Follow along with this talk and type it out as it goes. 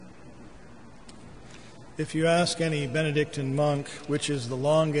If you ask any Benedictine monk which is the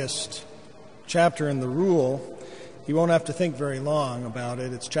longest chapter in the rule, he won't have to think very long about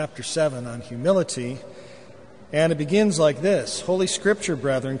it. It's chapter 7 on humility, and it begins like this. Holy Scripture,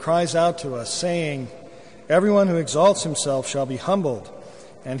 brethren, cries out to us, saying, everyone who exalts himself shall be humbled,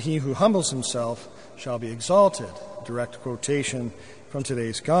 and he who humbles himself shall be exalted. Direct quotation from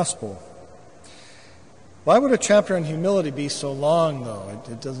today's gospel. Why would a chapter on humility be so long, though?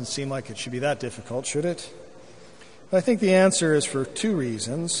 It doesn't seem like it should be that difficult, should it? I think the answer is for two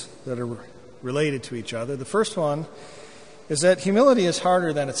reasons that are related to each other. The first one is that humility is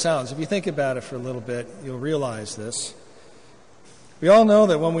harder than it sounds. If you think about it for a little bit, you'll realize this. We all know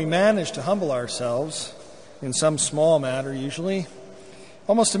that when we manage to humble ourselves, in some small matter usually,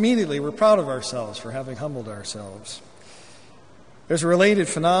 almost immediately we're proud of ourselves for having humbled ourselves. There's a related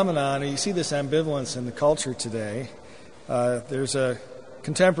phenomenon, and you see this ambivalence in the culture today. There's a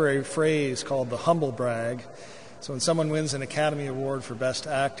contemporary phrase called the humble brag. So when someone wins an Academy Award for Best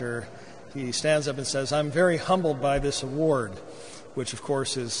Actor, he stands up and says, I'm very humbled by this award, which of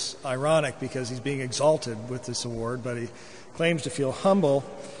course is ironic because he's being exalted with this award, but he claims to feel humble.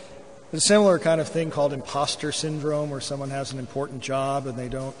 There's a similar kind of thing called imposter syndrome, where someone has an important job and they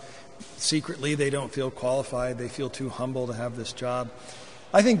don't feel qualified. They feel too humble to have this job.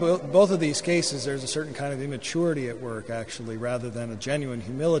 I think both of these cases, there's a certain kind of immaturity at work, actually, rather than a genuine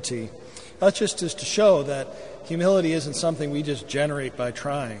humility. That's just to show that humility isn't something we just generate by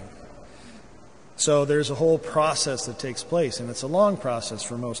trying. So there's a whole process that takes place, and it's a long process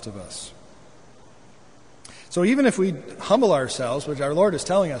for most of us. So even if we humble ourselves, which our Lord is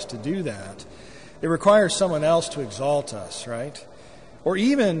telling us to do that, it requires someone else to exalt us, right? Or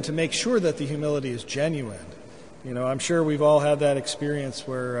even to make sure that the humility is genuine. You know, I'm sure we've all had that experience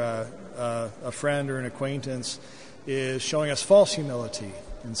where a friend or an acquaintance is showing us false humility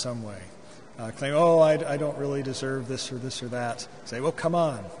in some way. Claim, I don't really deserve this or that. Say, well, come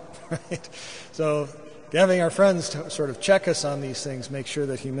on. Right? So having our friends to sort of check us on these things, make sure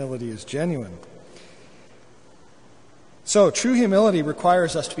that humility is genuine. So true humility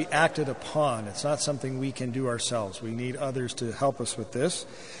requires us to be acted upon. It's not something we can do ourselves. We need others to help us with this.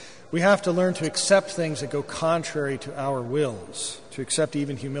 We have to learn to accept things that go contrary to our wills, to accept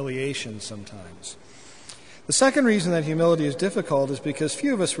even humiliation sometimes. The second reason that humility is difficult is because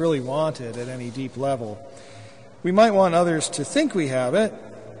few of us really want it at any deep level. We might want others to think we have it,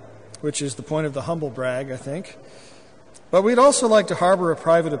 which is the point of the humble brag, I think. But we'd also like to harbor a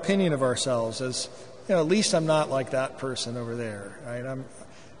private opinion of ourselves as, at least I'm not like that person over there. Right? At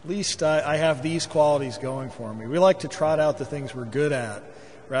least I have these qualities going for me. We like to trot out the things we're good at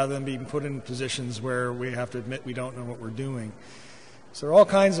rather than being put in positions where we have to admit we don't know what we're doing. So there are all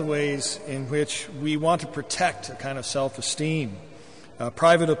kinds of ways in which we want to protect a kind of self-esteem.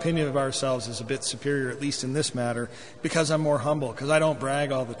 Private opinion of ourselves is a bit superior, at least in this matter, because I'm more humble, because I don't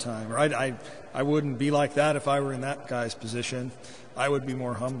brag all the time. Or I wouldn't be like that if I were in that guy's position. I would be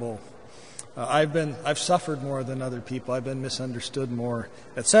more humble. I've suffered more than other people. I've been misunderstood more,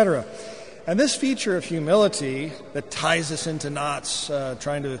 etc. And this feature of humility that ties us into knots,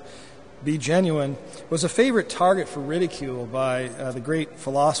 trying to be genuine, was a favorite target for ridicule by the great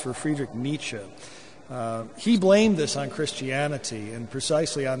philosopher Friedrich Nietzsche. He blamed this on Christianity and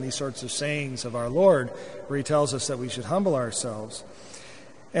precisely on these sorts of sayings of our Lord, where he tells us that we should humble ourselves.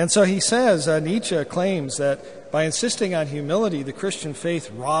 And so he says, Nietzsche claims that by insisting on humility, the Christian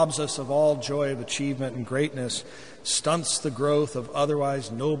faith robs us of all joy of achievement and greatness, stunts the growth of otherwise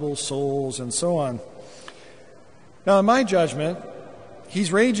noble souls, and so on. Now, in my judgment,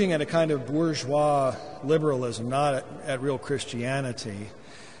 he's raging at a kind of bourgeois liberalism, not at real Christianity.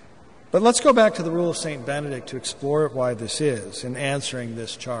 But let's go back to the rule of St. Benedict to explore why this is in answering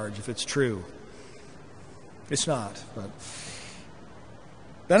this charge, if it's true. It's not, but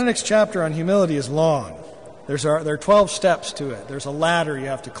Benedict's chapter on humility is long. There are 12 steps to it. There's a ladder you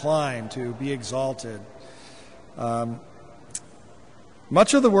have to climb to be exalted.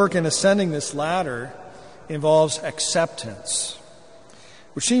 Much of the work in ascending this ladder involves acceptance,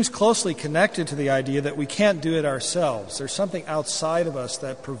 which seems closely connected to the idea that we can't do it ourselves. There's something outside of us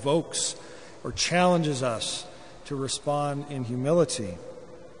that provokes or challenges us to respond in humility.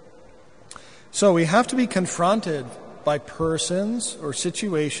 So we have to be confronted by persons or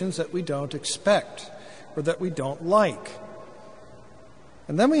situations that we don't expect or that we don't like.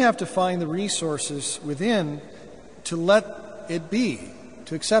 And then we have to find the resources within to let it be,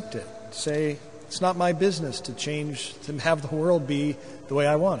 to accept it, to say, it's not my business to have the world be the way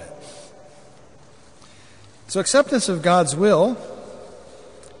I want it. So acceptance of God's will,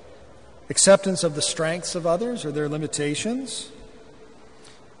 acceptance of the strengths of others or their limitations,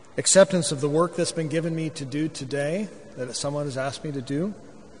 Acceptance of the work that's been given me to do today, that someone has asked me to do.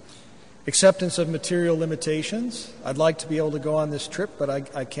 Acceptance of material limitations. I'd like to be able to go on this trip, but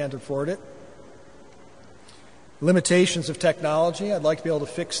I can't afford it. Limitations of technology. I'd like to be able to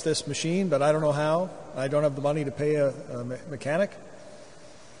fix this machine, but I don't know how. I don't have the money to pay a mechanic.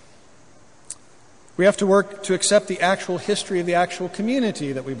 We have to work to accept the actual history of the actual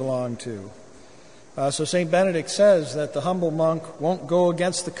community that we belong to. So St. Benedict says that the humble monk won't go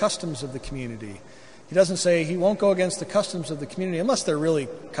against the customs of the community. He doesn't say he won't go against the customs of the community unless they're really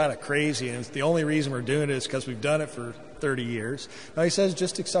kind of crazy and it's the only reason we're doing it is because we've done it for 30 years. No, he says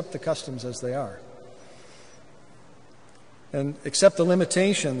just accept the customs as they are. And accept the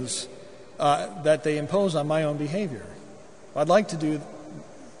limitations that they impose on my own behavior. I'd like to do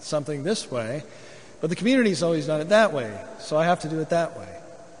something this way, but the community's always done it that way, so I have to do it that way.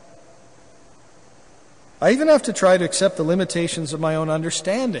 I even have to try to accept the limitations of my own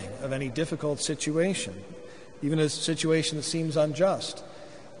understanding of any difficult situation, even a situation that seems unjust.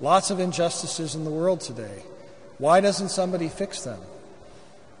 Lots of injustices in the world today. Why doesn't somebody fix them?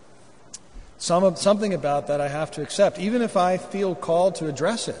 Something about that I have to accept, even if I feel called to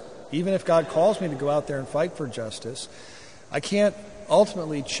address it. Even if God calls me to go out there and fight for justice, I can't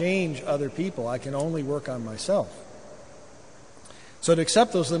ultimately change other people. I can only work on myself. So to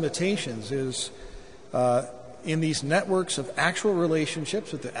accept those limitations is in these networks of actual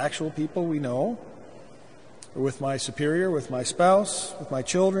relationships with the actual people we know, with my superior, with my spouse, with my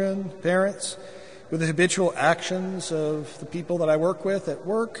children, parents, with the habitual actions of the people that I work with at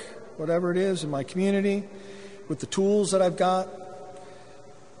work, whatever it is, in my community, with the tools that I've got.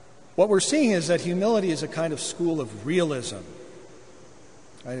 What we're seeing is that humility is a kind of school of realism.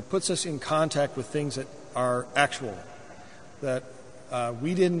 Right? It puts us in contact with things that are actual, that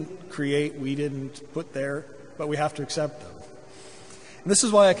we didn't create, we didn't put there, but we have to accept them. And this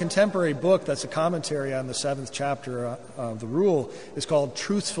is why a contemporary book that's a commentary on the 7th chapter of the Rule is called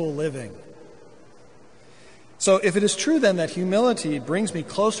Truthful Living. So if it is true then that humility brings me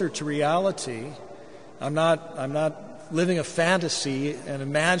closer to reality, I'm not living a fantasy and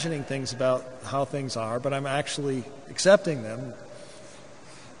imagining things about how things are, but I'm actually accepting them,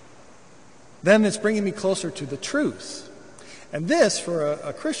 then it's bringing me closer to the truth. And this, for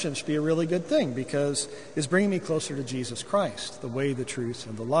a Christian, should be a really good thing because it's bringing me closer to Jesus Christ, the way, the truth,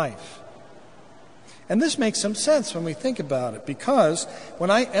 and the life. And this makes some sense when we think about it, because when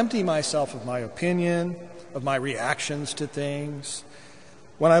I empty myself of my opinion, of my reactions to things,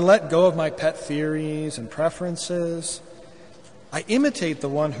 when I let go of my pet theories and preferences, I imitate the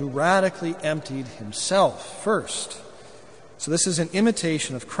one who radically emptied himself first. So this is an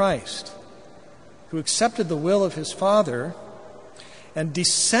imitation of Christ, who accepted the will of his Father and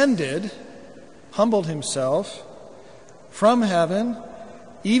descended, humbled himself from heaven,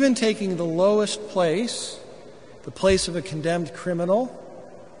 even taking the lowest place, the place of a condemned criminal,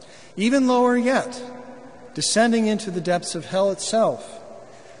 even lower yet, descending into the depths of hell itself,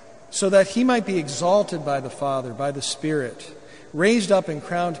 so that he might be exalted by the Father, by the Spirit, raised up and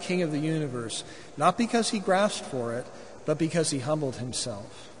crowned King of the universe, not because he grasped for it, but because he humbled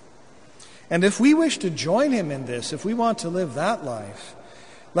himself. And if we wish to join him in this, if we want to live that life,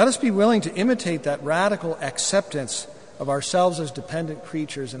 let us be willing to imitate that radical acceptance of ourselves as dependent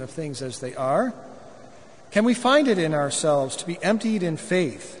creatures and of things as they are. Can we find it in ourselves to be emptied in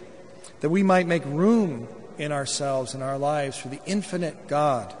faith, that we might make room in ourselves and our lives for the infinite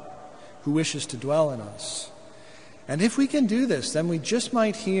God who wishes to dwell in us? And if we can do this, then we just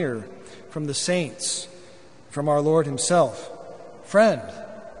might hear from the saints, from our Lord himself, "Friend,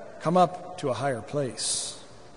 come up to a higher place."